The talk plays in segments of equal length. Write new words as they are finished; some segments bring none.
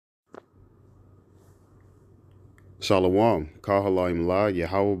Shalom, Kahalayim La,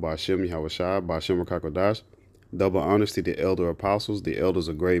 Yahweh, Bashem, Yahushai, Bashem Rakakodash. Double honors to the elder apostles, the elders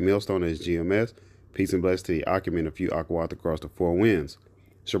of Great Millstone as GMS. Peace and blessings to the Akim a few Aquath across the four winds.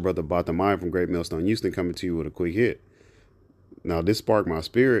 It's your brother Batamai from Great Millstone Houston coming to you with a quick hit. Now, this sparked my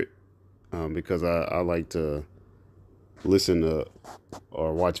spirit because I like to listen to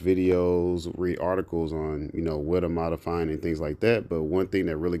or watch videos, read articles on, weather modifying and things like that. But one thing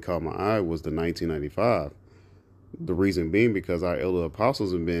that really caught my eye was the 1995. The reason being because our elder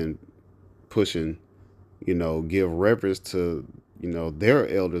apostles have been pushing, give reverence to, their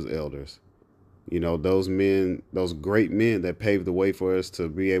elders. Those men, those great men that paved the way for us to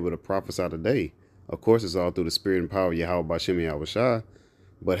be able to prophesy today. Of course, it's all through the spirit and power of Yahweh Bashem Yahushai,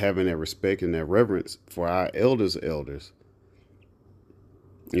 but having that respect and that reverence for our elders.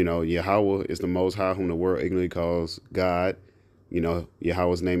 Yahweh is the Most High, whom the world ignorantly calls God.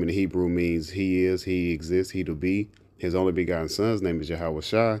 Yahweh's name in the Hebrew means He is, He exists, He to be. His only begotten Son's name is Yahweh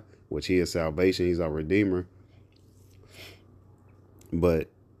Shai, which He is salvation. He's our Redeemer. But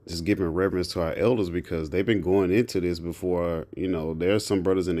just giving reverence to our elders because they've been going into this before. There's some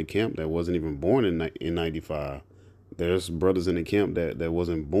brothers in the camp that wasn't even born in 95. There's brothers in the camp that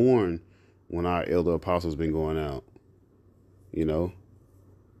wasn't born when our elder apostles been going out.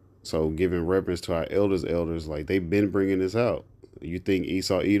 So giving reverence to our elders, like they've been bringing this out. You think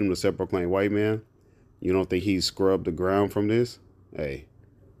Esau Edom, the self-proclaimed white man, you don't think he scrubbed the ground from this? Hey,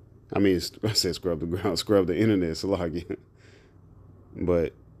 I said scrub the ground, scrub the internet, Salaki.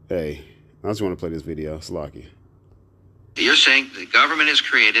 But hey, I just want to play this video, Salaki. You're saying the government has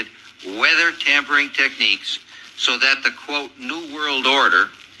created weather tampering techniques so that the, quote, New World Order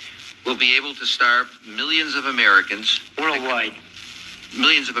will be able to starve millions of Americans. Worldwide.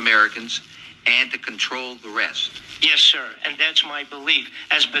 Millions of Americans, and to control the rest. Yes, sir, and that's my belief.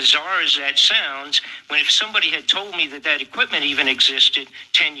 As bizarre as that sounds, if somebody had told me that equipment even existed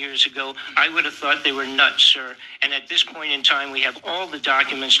 10 years ago, I would have thought they were nuts, sir. And at this point in time, we have all the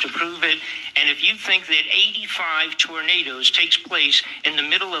documents to prove it. And if you think that 85 tornadoes takes place in the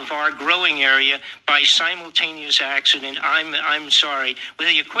middle of our growing area by simultaneous accident, I'm sorry. With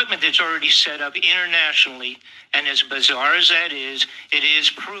the equipment that's already set up internationally, and as bizarre as that is, it is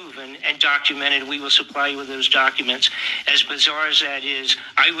proven and documented. We will supply you with those documents. As bizarre as that is,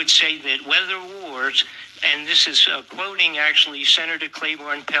 I would say that weather wars, and this is quoting actually Senator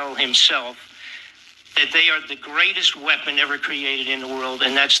Claiborne Pell himself, that they are the greatest weapon ever created in the world,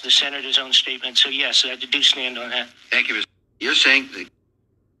 and that's the senator's own statement. So yes, I do stand on that. Thank you. You're saying that...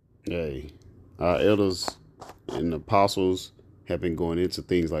 Hey, our elders and apostles have been going into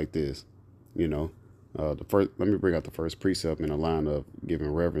things like this, let me bring out the first precept in a line of giving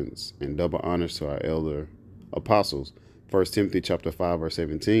reverence and double honors to our elder apostles. 1 Timothy chapter 5, verse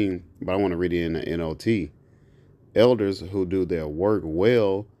 17, but I want to read it in the NLT. Elders who do their work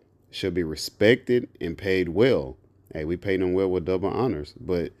well should be respected and paid well. Hey, we pay them well with double honors,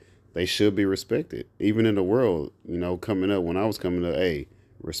 but they should be respected. Even in the world, coming up, when I was coming up, hey,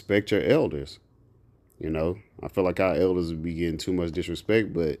 respect your elders. I feel like our elders would be getting too much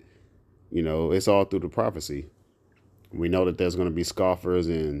disrespect, but it's all through the prophecy. We know that there's going to be scoffers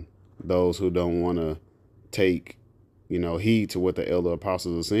and those who don't want to take, heed to what the elder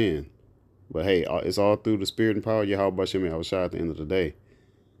apostles are saying. But hey, it's all through the spirit and power of Yahweh Bashem Yahushai at the end of the day.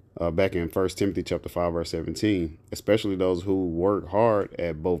 Back in 1 Timothy chapter 5, verse 17, especially those who work hard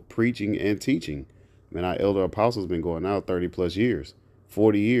at both preaching and teaching. Man, our elder apostles been going out 30 plus years,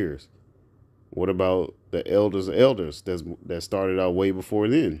 40 years. What about the elders that started out way before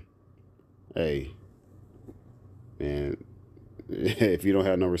then? Hey, man, if you don't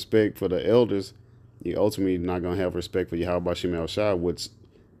have no respect for the elders, you're ultimately not going to have respect for Yahweh Bashem Yahushai, which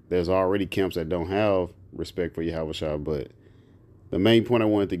there's already camps that don't have respect for Yahweh Shai. But the main point I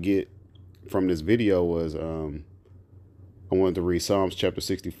wanted to get from this video was I wanted to read Psalms chapter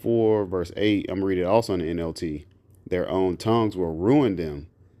 64, verse 8. I'm reading it also in the NLT. Their own tongues will ruin them,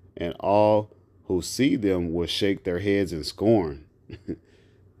 and all who see them will shake their heads in scorn.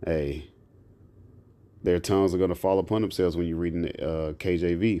 Hey. Their tongues are going to fall upon themselves when you're reading the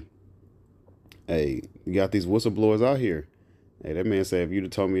KJV. Hey, you got these whistleblowers out here. Hey, that man said if you'd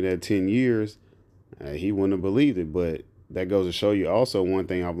have told me that 10 years, he wouldn't have believed it. But that goes to show you also one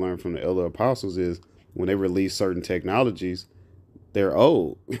thing I've learned from the elder apostles is when they release certain technologies, they're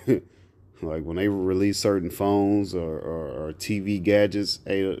old. Like when they release certain phones or TV gadgets,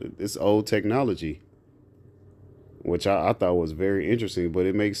 hey, it's old technology, which I thought was very interesting, but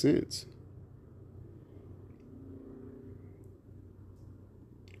it makes sense.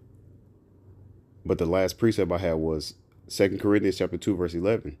 But the last precept I had was 2 Corinthians chapter 2, verse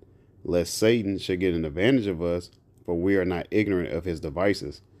 11. Lest Satan should get an advantage of us, for we are not ignorant of his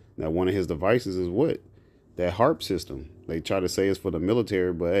devices. Now, one of his devices is what? That HARP system. They try to say it's for the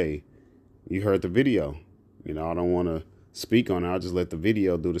military, but hey, you heard the video. I don't want to speak on it. I'll just let the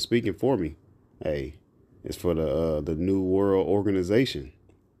video do the speaking for me. Hey, it's for the New World Organization.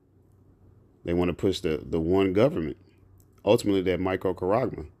 They want to push the one government. Ultimately, that micro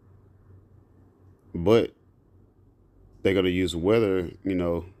charagma. But they're going to use weather,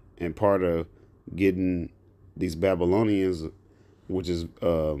 and part of getting these Babylonians, which is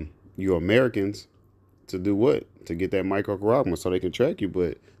you Americans, to do what? To get that micro charagma so they can track you.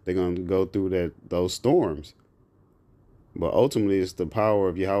 But they're going to go through those storms. But ultimately, it's the power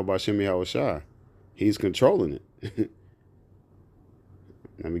of Yahweh B'Shem Yahushua. He's controlling it.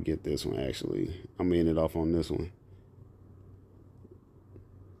 Let me get this one, actually. I'm going to end it off on this one.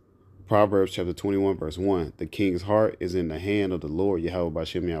 Proverbs chapter 21, verse 1. The king's heart is in the hand of the Lord, Yahweh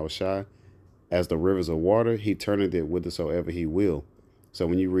B'Shem Yahushua. As the rivers of water, he turneth it whithersoever he will. So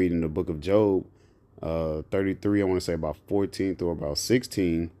when you read in the book of Job, 33, I want to say about 14 through about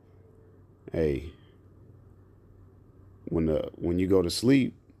 16, hey, when you go to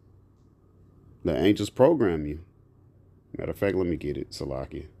sleep, the angels program you. Matter of fact, let me get it,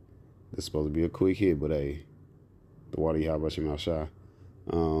 Salakia. This is supposed to be a quick hit, but hey, the water Yahweh B'Shem Yahushua.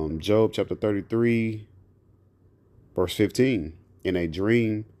 Job chapter 33, verse 15. In a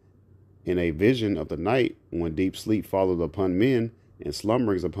dream, in a vision of the night, when deep sleep followed upon men, and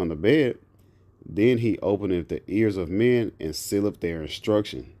slumberings upon the bed, then he openeth the ears of men and sealeth their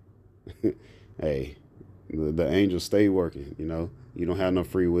instruction. Hey, the angels stay working, You don't have no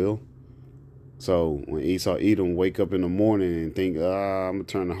free will. So when Esau Edom wake up in the morning and think, I'm going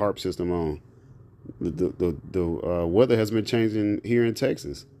to turn the HARP system on, the weather has been changing here in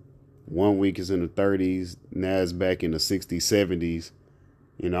Texas. 1 week is in the 30s, now it's back in the 60s, 70s.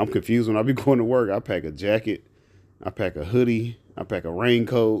 I'm confused when I be going to work. I pack a jacket, I pack a hoodie, I pack a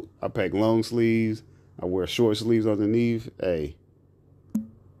raincoat, I pack long sleeves, I wear short sleeves underneath. Hey,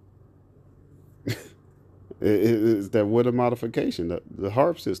 it's that weather modification, the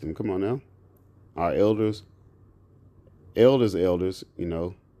HARP system. Come on now. Our elders,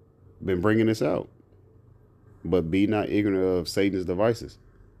 been bringing this out. But be not ignorant of Satan's devices.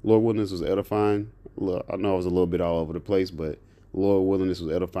 Lord willing, this was edifying. I know I was a little bit all over the place, but Lord willing, this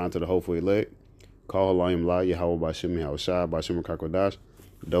was edifying to the hopeful elect. Call Halayim La, Yahweh B'Shem Yahushua, B'Shem Kakodash.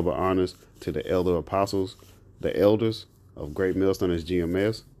 Double honors to the elder apostles, the elders of Great Millstone as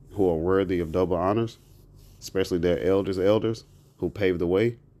GMS, who are worthy of double honors, especially their elders who paved the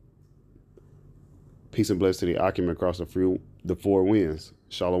way. Peace and blessings to the occupant across the four winds.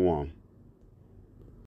 Shalom.